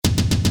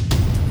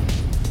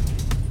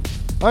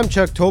I'm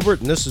Chuck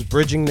Tolbert, and this is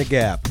Bridging the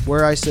Gap,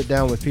 where I sit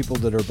down with people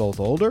that are both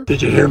older.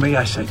 Did you hear me?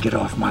 I said get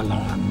off my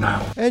lawn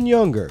now. And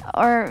younger.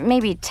 Or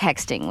maybe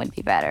texting would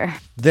be better.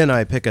 Then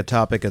I pick a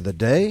topic of the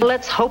day.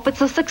 Let's hope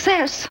it's a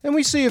success. And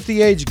we see if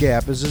the age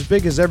gap is as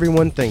big as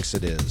everyone thinks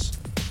it is.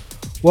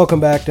 Welcome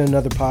back to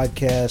another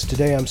podcast.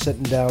 Today I'm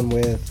sitting down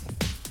with...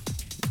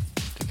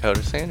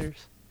 Dakota Sanders.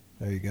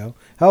 There you go.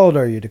 How old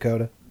are you,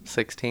 Dakota?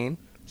 16.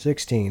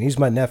 16. He's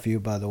my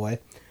nephew, by the way.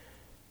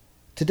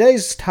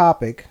 Today's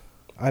topic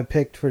I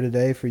picked for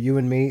today for you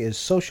and me is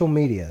social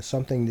media,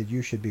 something that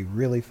you should be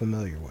really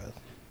familiar with.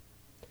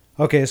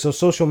 Okay, so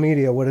social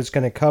media, what it's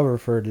going to cover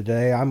for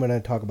today, I'm going to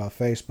talk about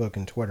Facebook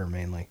and Twitter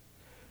mainly.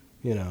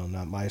 You know,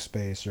 not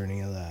MySpace or any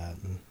of that.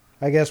 And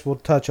I guess we'll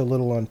touch a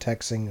little on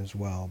texting as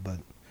well, but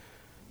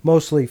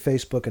mostly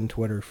Facebook and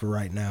Twitter for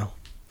right now.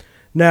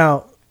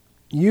 Now,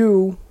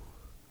 you,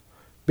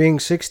 being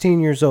 16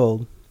 years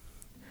old,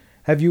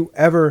 have you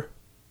ever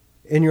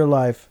in your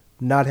life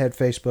not had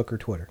Facebook or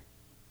Twitter?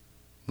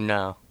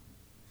 No.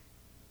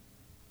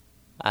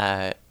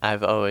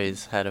 I've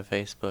always had a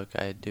Facebook,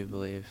 I do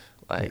believe.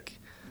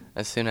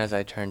 As soon as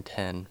I turned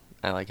 10,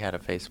 I had a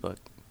Facebook.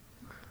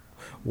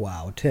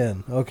 Wow,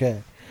 10.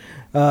 Okay.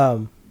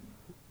 Now,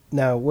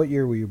 what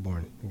year were you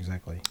born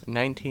exactly?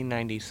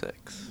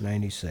 1996.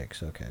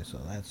 96. Okay, so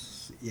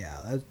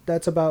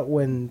that's about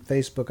when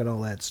Facebook and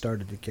all that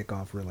started to kick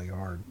off really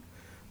hard,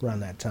 around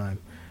that time.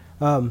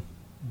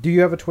 Do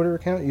you have a Twitter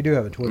account? You do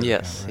have a Twitter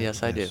account, right?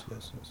 Yes, I do.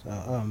 Yes.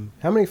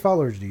 How many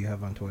followers do you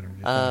have on Twitter?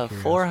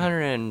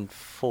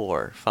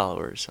 404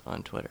 followers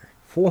on Twitter.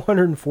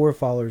 404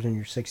 followers and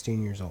you're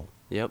 16 years old.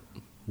 Yep.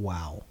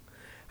 Wow.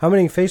 How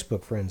many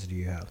Facebook friends do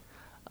you have?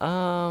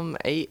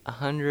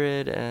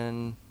 800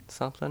 and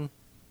something.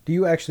 Do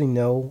you actually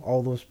know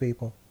all those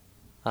people?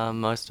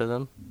 Most of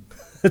them.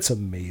 That's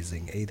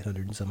amazing.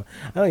 800 and something.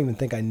 I don't even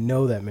think I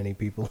know that many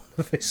people on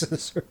the face of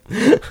this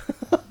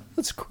earth.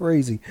 That's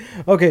crazy.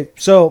 Okay,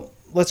 so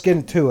let's get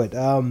into it.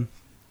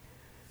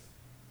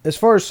 As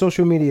far as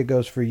social media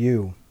goes for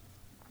you,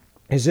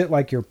 is it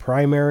like your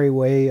primary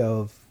way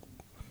of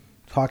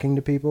talking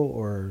to people,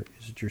 or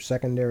is it your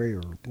secondary?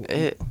 Or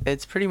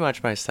It's pretty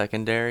much my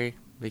secondary,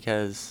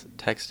 because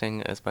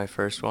texting is my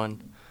first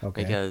one.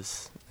 Okay.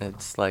 Because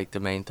it's the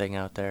main thing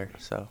out there.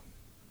 So.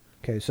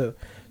 Okay,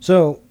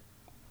 so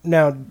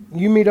now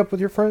you meet up with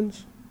your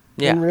friends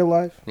in real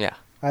life? Yeah.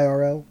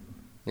 IRL?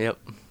 Yep.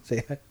 See,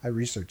 I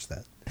researched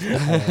that.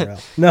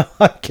 IRL. No,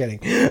 I'm kidding.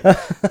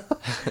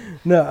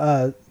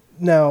 No,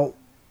 now,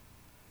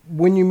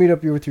 when you meet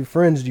up with your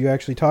friends, do you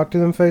actually talk to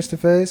them face to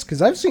face?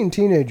 Because I've seen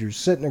teenagers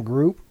sit in a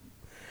group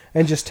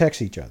and just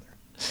text each other.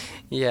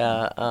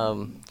 Yeah,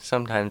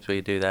 sometimes we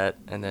do that,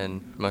 and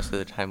then most of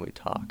the time we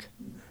talk.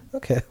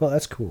 Okay, well,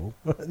 that's cool.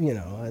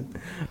 I'm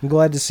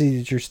glad to see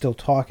that you're still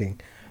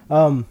talking.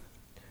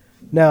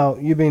 Now,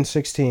 you being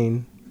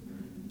 16,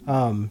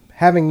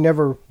 having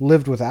never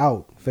lived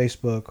without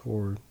Facebook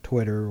or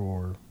Twitter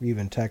or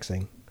even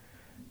texting,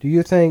 do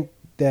you think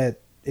that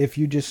if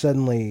you just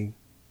suddenly,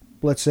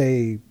 let's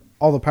say,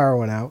 all the power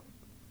went out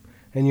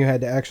and you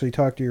had to actually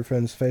talk to your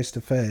friends face to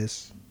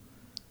face,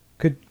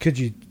 could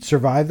you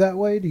survive that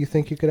way? Do you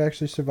think you could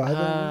actually survive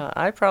that way?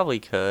 I probably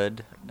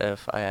could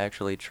if I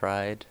actually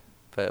tried,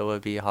 but it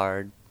would be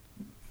hard.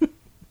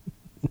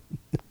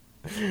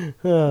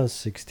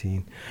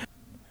 16.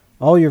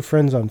 All your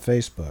friends on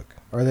Facebook,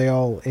 are they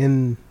all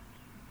in,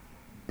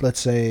 let's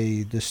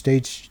say, the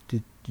states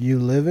that you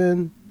live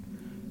in,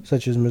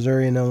 such as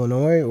Missouri and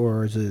Illinois,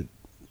 or is it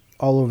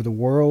all over the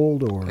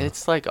world? Or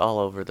It's all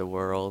over the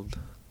world.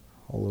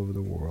 All over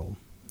the world.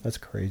 That's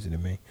crazy to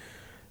me.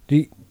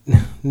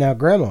 Now,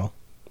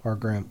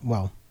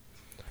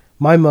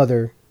 my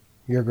mother,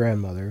 your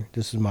grandmother,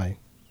 this is my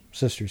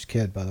sister's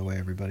kid, by the way,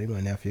 everybody, my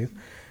nephew,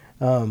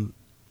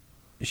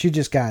 she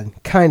just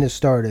got kind of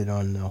started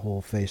on the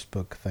whole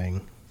Facebook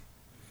thing.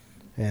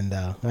 And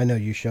I know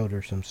you showed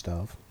her some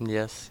stuff.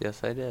 Yes,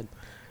 I did.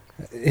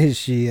 Is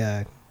she,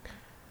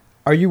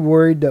 are you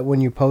worried that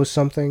when you post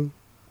something,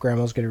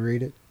 Grandma's going to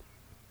read it?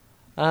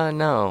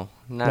 No,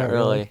 not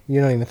really.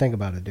 You don't even think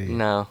about it, do you?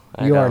 No,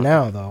 I You don't. are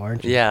now, though,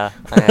 aren't you? Yeah,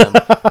 I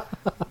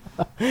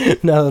am.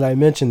 Now that I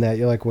mentioned that,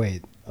 you're like,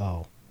 wait,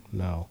 oh,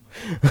 no.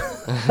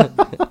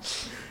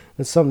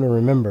 That's something to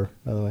remember,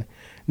 by the way.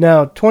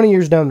 Now, 20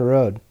 years down the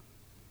road,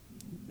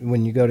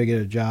 when you go to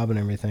get a job and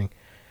everything,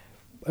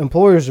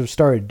 employers have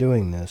started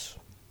doing this,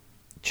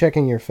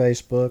 checking your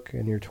Facebook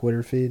and your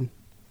Twitter feed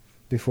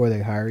before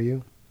they hire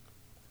you.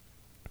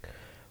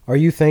 Are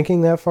you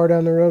thinking that far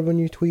down the road when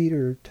you tweet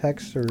or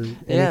text or anything?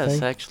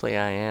 Yes, actually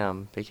I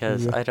am,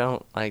 because Yeah. I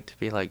don't like to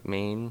be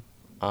mean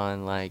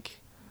on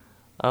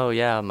oh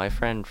yeah, my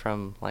friend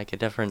from a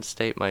different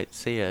state might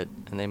see it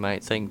and they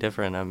might think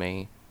different of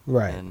me.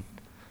 Right. And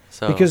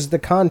so because the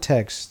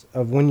context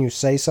of when you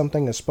say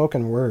something, a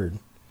spoken word,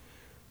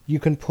 you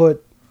can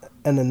put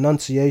an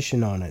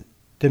enunciation on it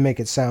to make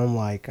it sound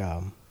like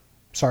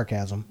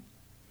sarcasm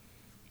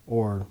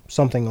or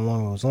something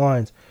along those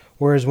lines.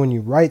 Whereas when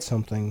you write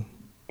something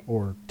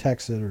or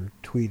text it or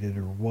tweet it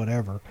or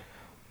whatever,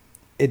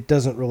 it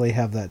doesn't really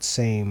have that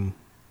same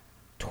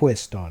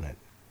twist on it,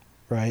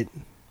 right?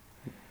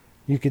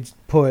 You could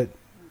put,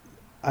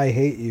 I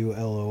hate you,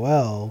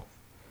 LOL,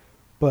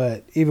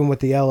 but even with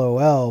the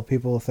LOL,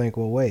 people will think,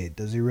 well, wait,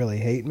 does he really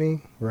hate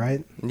me,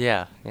 right?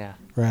 Yeah.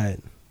 Right,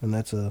 and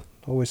that's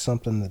always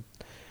something that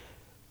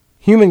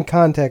human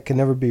contact can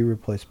never be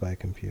replaced by a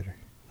computer.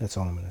 That's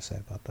all I'm going to say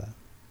about that.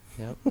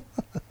 Yep.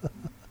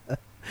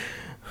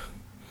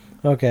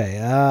 Okay,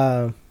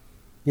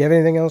 you have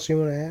anything else you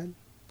want to add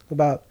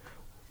about?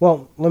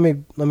 Well, let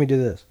me do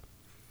this.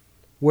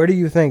 Where do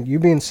you think, you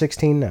being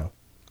 16 now,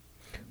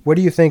 what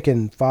do you think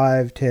in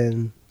 5,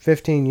 10,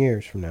 15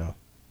 years from now?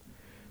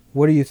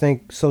 What do you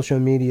think social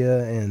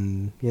media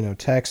and,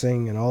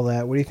 texting and all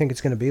that, what do you think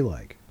it's going to be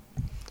like?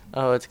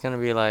 Oh, it's going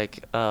to be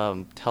like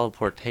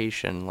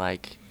teleportation.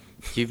 Like,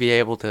 you'd be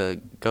able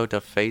to go to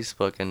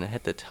Facebook and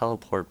hit the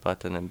teleport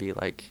button and be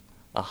like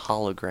a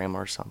hologram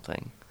or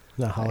something.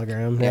 A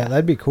hologram? Like, yeah,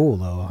 that'd be cool,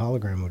 though. A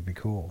hologram would be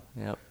cool.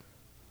 Yep.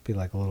 Be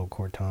like a little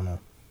Cortana.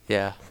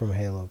 Yeah. From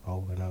Halo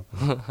open up.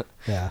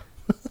 Yeah.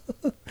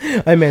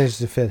 I managed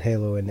to fit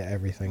Halo into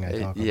everything I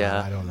talk about.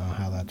 Yeah. I don't know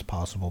how that's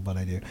possible, but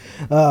I do.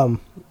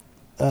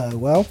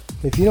 Well,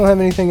 if you don't have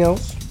anything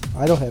else,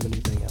 I don't have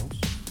anything else.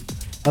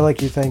 I'd like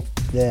to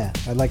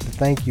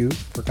thank you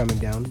for coming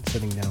down and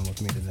sitting down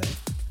with me today.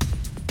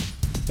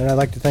 And I'd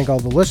like to thank all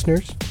the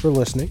listeners for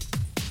listening.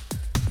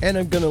 And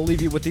I'm going to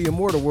leave you with the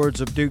immortal words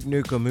of Duke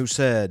Nukem, who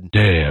said,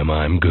 Damn,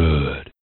 I'm good.